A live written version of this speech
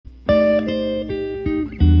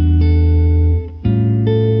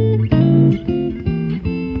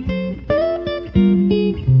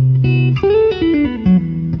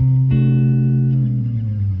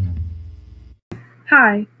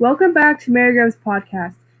Welcome back to Mary Grove's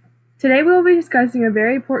podcast. Today we will be discussing a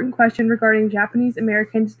very important question regarding Japanese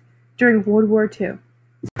Americans during World War II.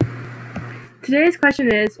 Today's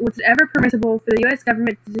question is, was it ever permissible for the U.S.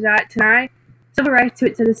 government to deny civil rights to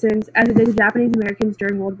its citizens as it did to Japanese Americans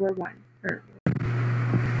during World War I?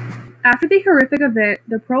 After the horrific event,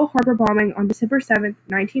 the Pearl Harbor bombing on December 7,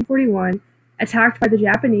 1941, attacked by the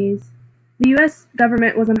Japanese, the U.S.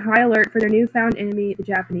 government was on high alert for their newfound enemy, the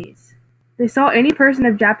Japanese. They saw any person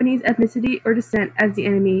of Japanese ethnicity or descent as the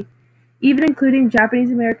enemy, even including Japanese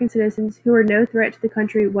American citizens who were no threat to the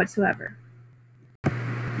country whatsoever.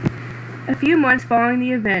 A few months following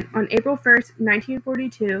the event, on April 1,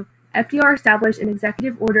 1942, FDR established an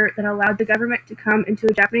executive order that allowed the government to come into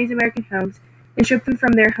Japanese American homes and strip them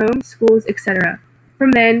from their homes, schools, etc.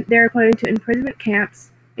 From then, they were put into imprisonment camps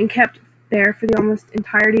and kept there for the almost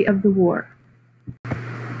entirety of the war.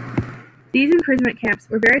 These imprisonment camps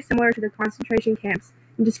were very similar to the concentration camps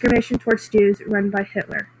and discrimination towards Jews run by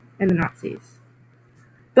Hitler and the Nazis.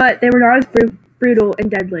 But they were not as brutal and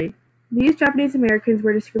deadly. These Japanese Americans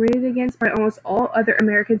were discriminated against by almost all other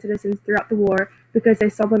American citizens throughout the war because they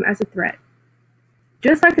saw them as a threat.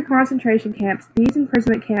 Just like the concentration camps, these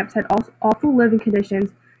imprisonment camps had awful living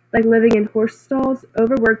conditions, like living in horse stalls,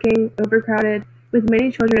 overworking, overcrowded, with many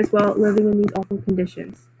children as well living in these awful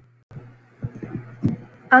conditions.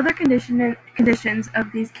 Other conditions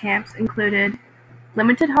of these camps included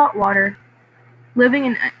limited hot water, living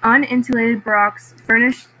in uninsulated barracks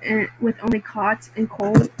furnished with only cots and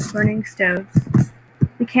coal-burning stoves.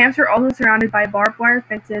 The camps were also surrounded by barbed wire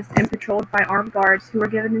fences and patrolled by armed guards who were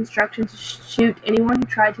given instructions to shoot anyone who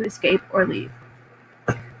tried to escape or leave.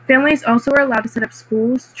 Families also were allowed to set up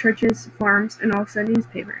schools, churches, farms, and also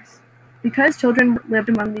newspapers. Because children lived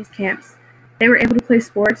among these camps, they were able to play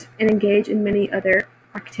sports and engage in many other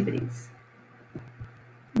activities.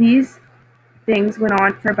 These things went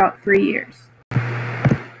on for about 3 years.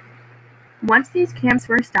 Once these camps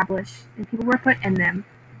were established and people were put in them,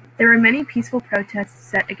 there were many peaceful protests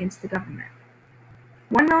set against the government.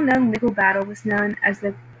 One well-known legal battle was known as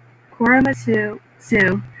the Korematsu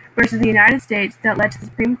versus the United States that led to the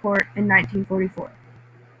Supreme Court in 1944.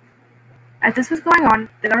 As this was going on,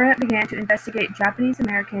 the government began to investigate Japanese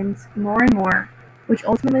Americans more and more, which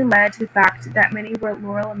ultimately led to the fact that many were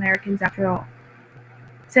loyal Americans after all.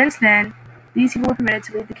 Since then, these people were permitted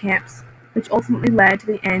to leave the camps, which ultimately led to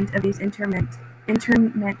the end of these internment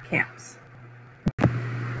camps.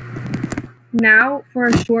 Now for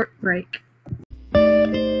a short break.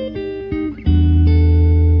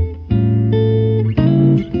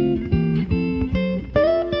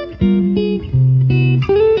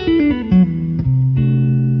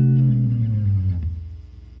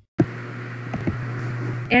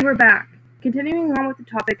 And we're back, continuing on with the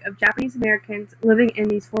topic of Japanese Americans living in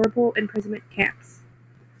these horrible imprisonment camps.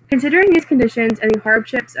 Considering these conditions and the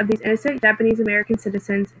hardships of these innocent Japanese American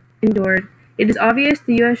citizens endured, it is obvious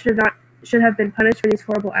the U.S. should have been punished for these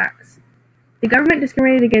horrible acts. The government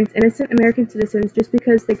discriminated against innocent American citizens just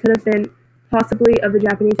because they could have been possibly of the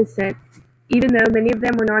Japanese descent, even though many of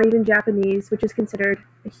them were not even Japanese, which is considered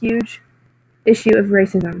a huge issue of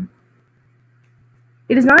racism.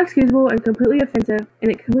 It is not excusable and completely offensive,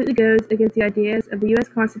 and it completely goes against the ideas of the U.S.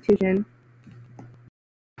 Constitution.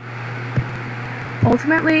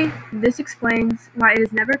 Ultimately, this explains why it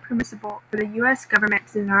is never permissible for the U.S. government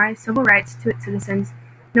to deny civil rights to its citizens,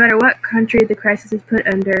 no matter what country the crisis is put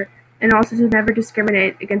under, and also to never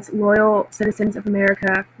discriminate against loyal citizens of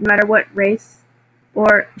America, no matter what race,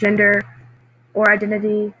 or gender, or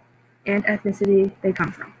identity, and ethnicity they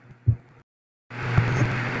come from.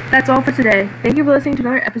 That's all for today. Thank you for listening to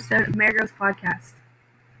another episode of Mary Grove's podcast.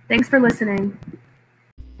 Thanks for listening.